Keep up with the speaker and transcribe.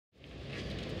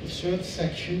third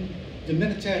section, the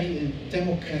military in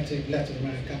democratic Latin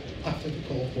America after the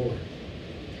Cold War.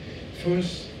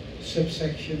 First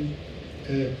subsection,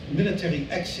 military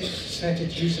exit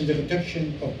strategies and the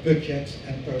reduction of budgets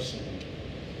and personnel.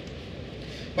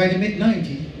 By the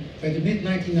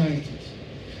mid-1990s,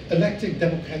 elected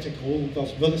democratic rule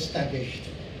was well established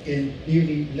in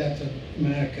nearly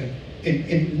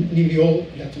nearly all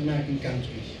Latin American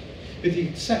countries. With the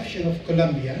exception of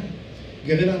Colombia,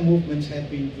 guerrilla movements had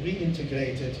been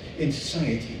reintegrated in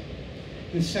society.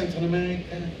 In Central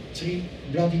America, 3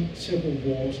 bloody civil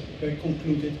wars were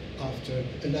concluded after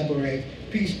elaborate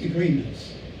peace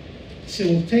agreements.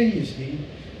 Simultaneously,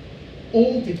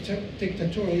 all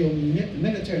dictatorial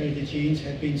military regimes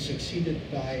had been succeeded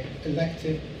by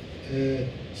elected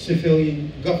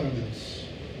civilian governments.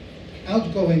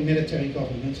 Outgoing military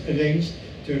governments arranged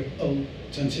their own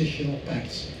transitional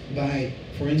pacts by,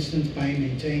 for instance, by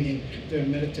maintaining their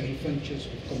military functions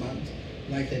of command,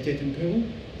 like they did in Peru,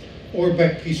 or by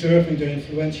preserving their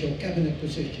influential cabinet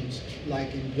positions,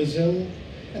 like in Brazil.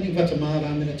 And in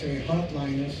Guatemala, military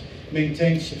hardliners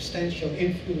maintained substantial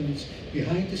influence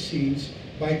behind the scenes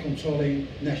by controlling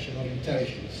national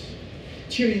intelligence.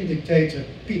 Chilean dictator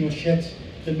Pinochet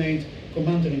remained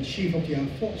commander-in-chief of the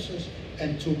armed forces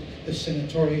and took a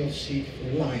senatorial seat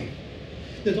for life.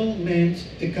 That all meant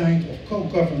a kind of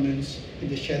co-governance in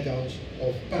the shadows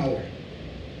of power.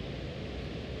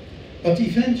 But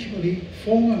eventually,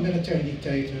 former military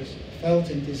dictators fell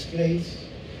in disgrace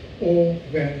or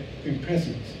were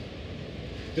imprisoned.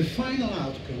 The final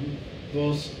outcome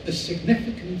was a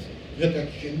significant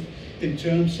reduction in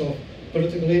terms of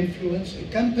political influence,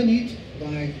 accompanied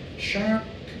by sharp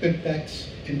cutbacks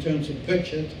in terms of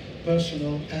budget,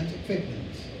 personnel, and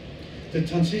equipment. The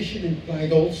transition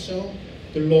implied also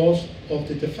the loss of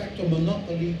the de facto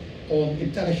monopoly on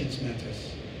intelligence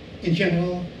matters. In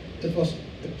general, it was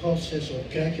a process of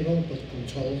gradual but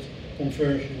controlled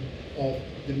conversion of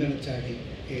the military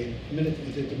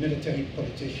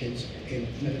politicians in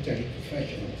military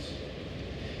professionals.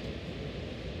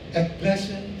 At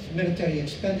present, military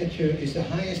expenditure is the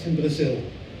highest in Brazil.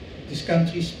 This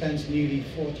country spends nearly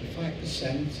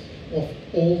 45% of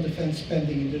all defense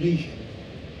spending in the region.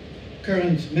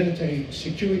 Current military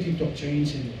security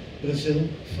doctrines in Brazil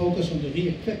focus on the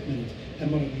re-equipment and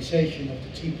modernization of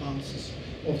the 3 branches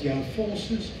of the armed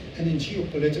forces, and in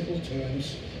geopolitical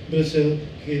terms, Brazil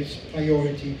gives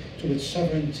priority to its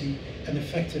sovereignty and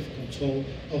effective control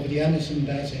over the Amazon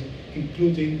basin,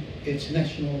 including its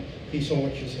national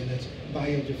resources and its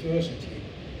biodiversity,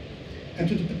 and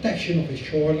to the protection of its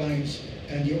shorelines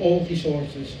and the oil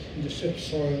resources in the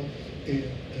subsoil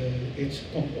its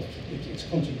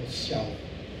continental shelf.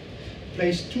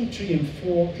 Place 2, 3, and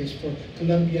 4 is for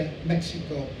Colombia,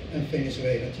 Mexico, and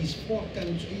Venezuela. These 4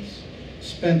 countries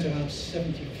spent around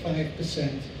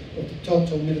 75% of the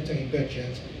total military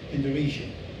budget in the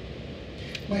region.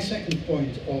 My second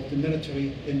point of the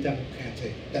military in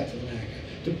democratic Latin America,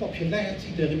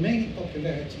 the remaining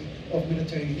popularity of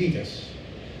military leaders.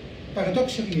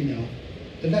 Paradoxically enough,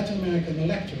 the Latin American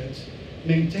electorate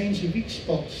maintains a weak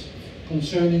spot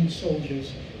concerning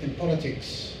soldiers in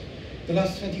politics. The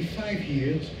last 25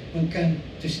 years, one can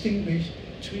distinguish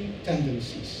 3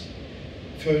 tendencies.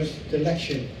 First, the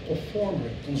election of former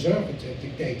conservative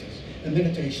dictators and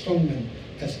military strongmen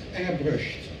as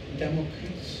airbrushed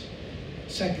democrats.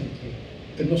 Secondly,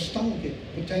 a nostalgic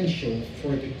potential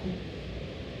for the coup,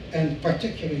 and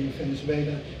particularly in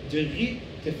Venezuela, the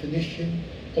redefinition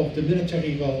of the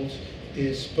military roles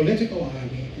is political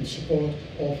army in support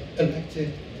of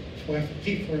elected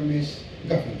reformist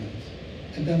government.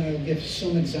 And then I'll give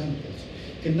some examples.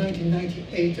 In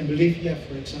 1998 in Bolivia,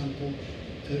 for example,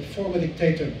 former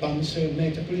dictator Banzer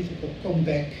made a political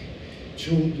comeback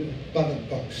through the ballot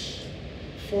box.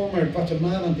 Former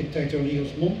Guatemalan dictator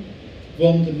Rios Mon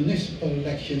won the municipal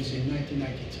elections in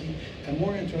 1993, and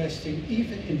more interesting,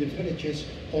 even in the villages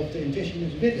of the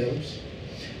indigenous widows,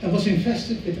 and was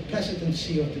invested with the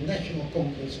presidency of the National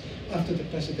Congress after the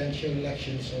presidential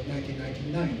elections of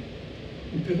 1999.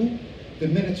 In Peru, the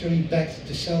military backed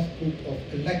the self-group of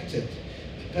elected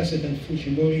President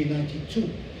Fujimori in 1992.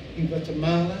 In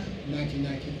Guatemala,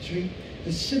 1993,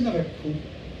 a similar coup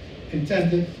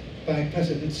intended by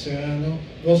President Serrano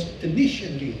was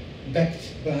initially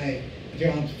backed by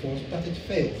the armed force, but it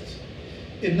failed.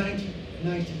 In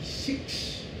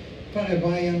 1996,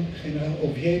 Paraguayan General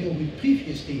Oviedo, who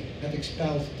previously had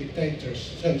expelled dictator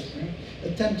Stroessner,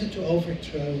 attempted to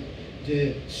overthrow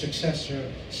the successor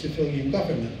civilian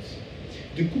government.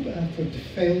 The coup effort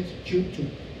failed due to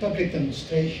public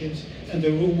demonstrations and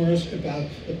the rumors about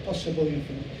a possible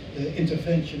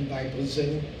intervention by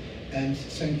Brazil and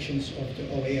sanctions of the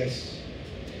OAS.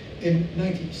 In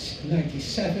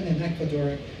 1997 in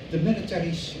Ecuador, the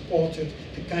military supported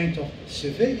a kind of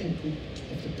civilian coup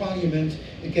of the parliament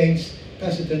against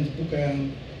President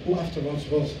Bucaram, who afterwards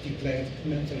was declared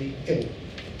mentally ill.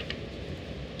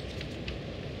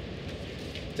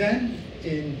 Then,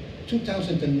 in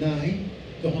 2009,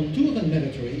 the Honduran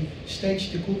military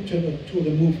staged a coup to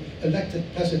remove elected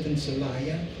President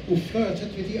Zelaya, who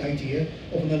flirted with the idea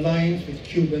of an alliance with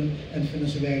Cuban and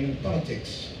Venezuelan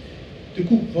politics. The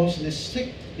coup was a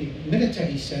strictly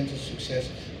military-centered success,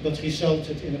 but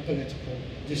resulted in a political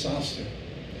disaster.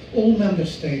 All member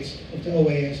states of the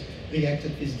OAS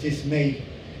reacted with dismay.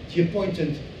 The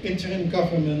appointed interim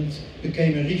government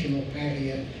became a regional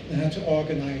pariah and had to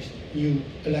organize new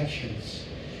elections.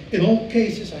 In all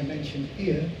cases I mentioned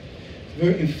here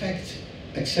were in fact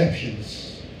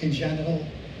exceptions. In general,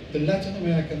 the Latin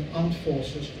American armed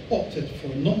forces opted for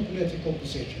non-political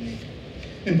positioning.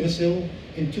 In Brazil,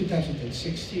 in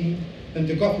 2016, when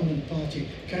the government party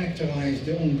characterized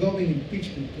the ongoing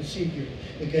impeachment procedure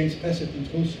against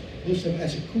President Rousseff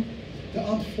as a coup, the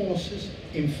armed forces,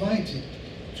 invited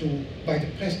by the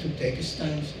press to take a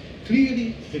stance,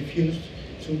 clearly refused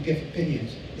to give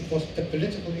opinions. It was a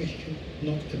political issue,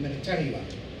 not a military one.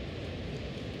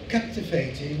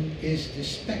 Captivating is the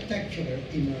spectacular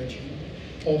emerging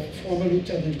of former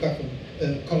Lieutenant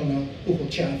Colonel Hugo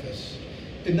Chavez.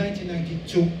 In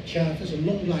 1992, Chavez, a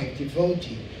long-life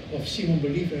devotee of Simon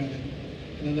Bolivar and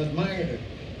an admirer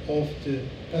of the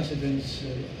presidents,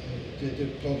 the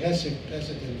progressive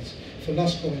presidents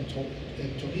Velasco and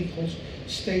Torrijos,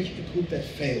 staged a coup that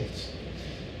failed.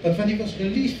 But when he was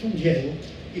released from jail,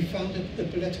 he founded a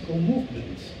political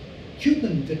movement.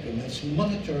 Cuban diplomats who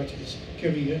monitored his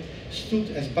career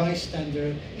stood as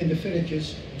bystander in the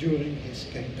villages during his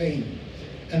campaign.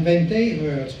 And when they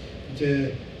heard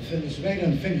the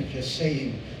Venezuelan villagers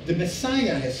saying, "The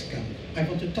Messiah has come, I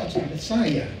want to touch the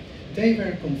Messiah," they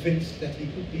were convinced that he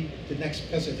could be the next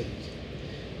president.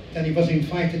 Then he was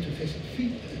invited to visit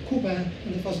Cuba,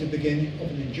 and it was the beginning of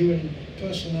an enduring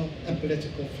personal and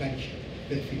political friendship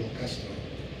with Fidel Castro.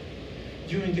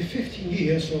 During the 15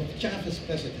 years of Chavez's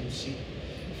presidency,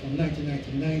 from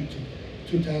 1999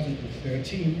 to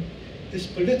 2013, his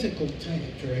political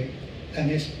trajectory and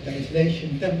his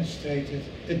legislation demonstrated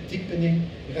a deepening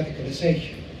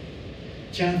radicalization.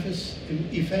 Chavez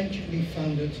eventually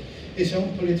founded his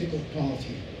own political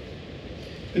party.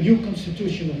 The new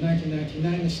constitution of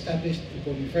 1999 established the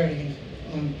Bolivarian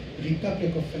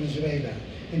Republic of Venezuela.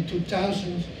 In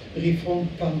 2000, the Reform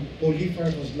Plan Bolivar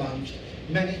was launched,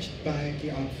 managed by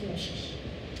the armed forces.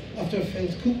 After a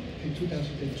failed coup in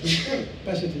 2002,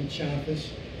 President Chavez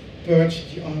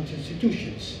purged the armed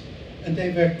institutions, and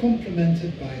they were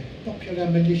complemented by popular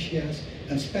militias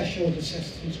and special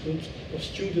resistance groups of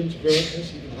students,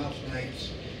 workers, even housewives,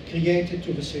 created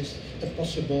to resist a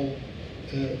possible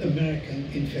American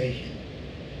invasion.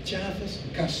 Chavez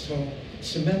and Castro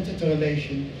cemented a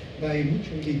relation by a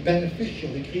mutually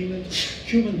beneficial agreement.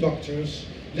 Cuban doctors,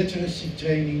 literacy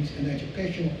trainings and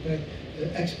educational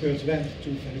experts went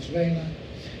to Venezuela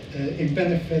in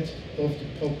benefit of the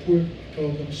pro-poor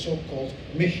program, so-called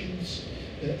missions,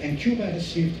 and Cuba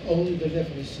received only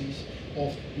deliveries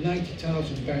of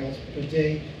 90,000 barrels per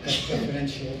day at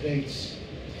preferential rates.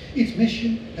 Each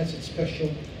mission has its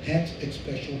special head, its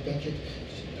special budget,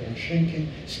 shrinking,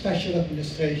 special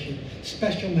administration,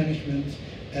 special management,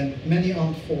 and many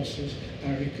armed officers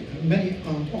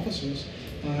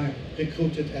are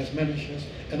recruited as managers,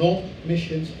 and all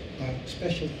missions are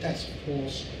special task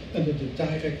force under the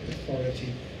direct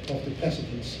authority of the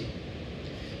presidency.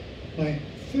 My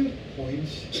third point,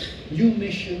 new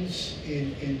missions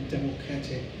in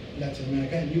democratic Latin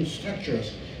America and new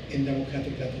structures in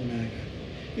democratic Latin America.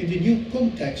 In the new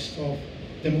context of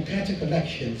democratic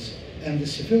elections and the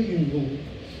civilian rule,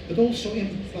 it also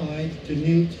implied the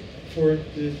need for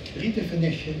the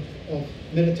redefinition of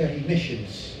military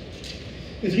missions.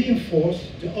 It reinforced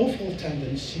the overall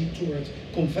tendency toward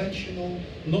conventional,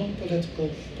 non-political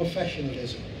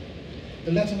professionalism.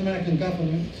 The Latin American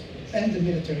government and the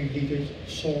military leaders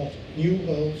sought new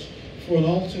roles for an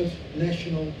altered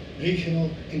national,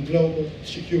 regional, and global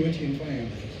security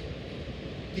environment.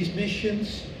 These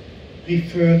missions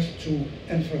referred to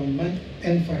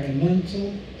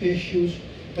environmental issues,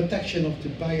 protection of the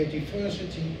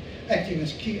biodiversity, acting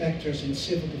as key actors in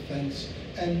civil defense,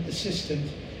 and assistance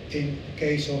in the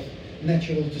case of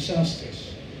natural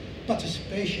disasters.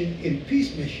 Participation in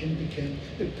peace mission became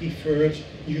a preferred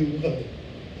new role.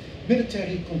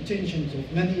 Military contingents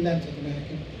of many Latin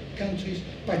American countries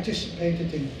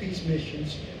participated in peace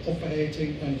missions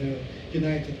operating under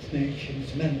United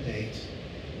Nations mandate.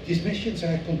 These missions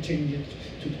are continued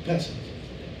to the present.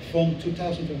 From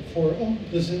 2004 on,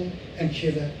 Brazil and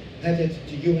Chile headed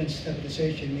the UN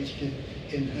stabilization mission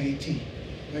in Haiti.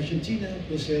 Argentina,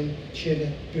 Brazil,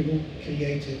 Chile, Peru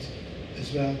created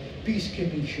as well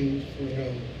peacekeeping tools for their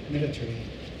own military.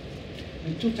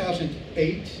 In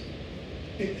 2008,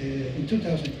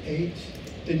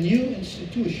 the new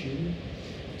institution,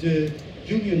 the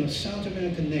Union of South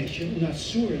American Nations,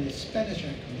 UNASUR in its Spanish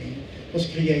acronym, was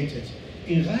created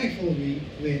in rivalry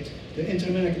with the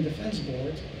Inter-American Defense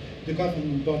Board, the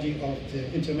governing body of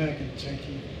the Inter-American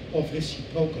Treaty of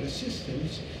Reciprocal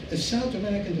Assistance. A South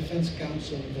American Defense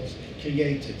Council was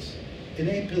created. In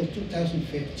April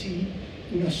 2015,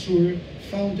 UNASUR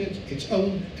founded its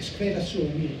own Escuela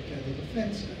Suramericana de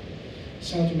Defensa,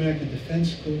 South American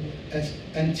Defense School, as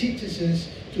antithesis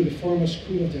to the former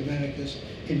School of the Americas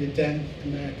in the then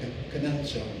American Canal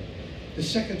Zone. The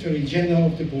Secretary General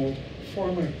of the board,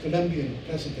 former Colombian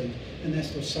President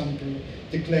Ernesto Samper,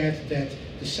 declared that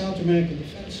the South American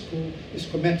Defense School is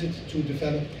committed to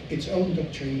develop its own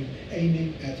doctrine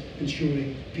aiming at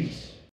ensuring peace.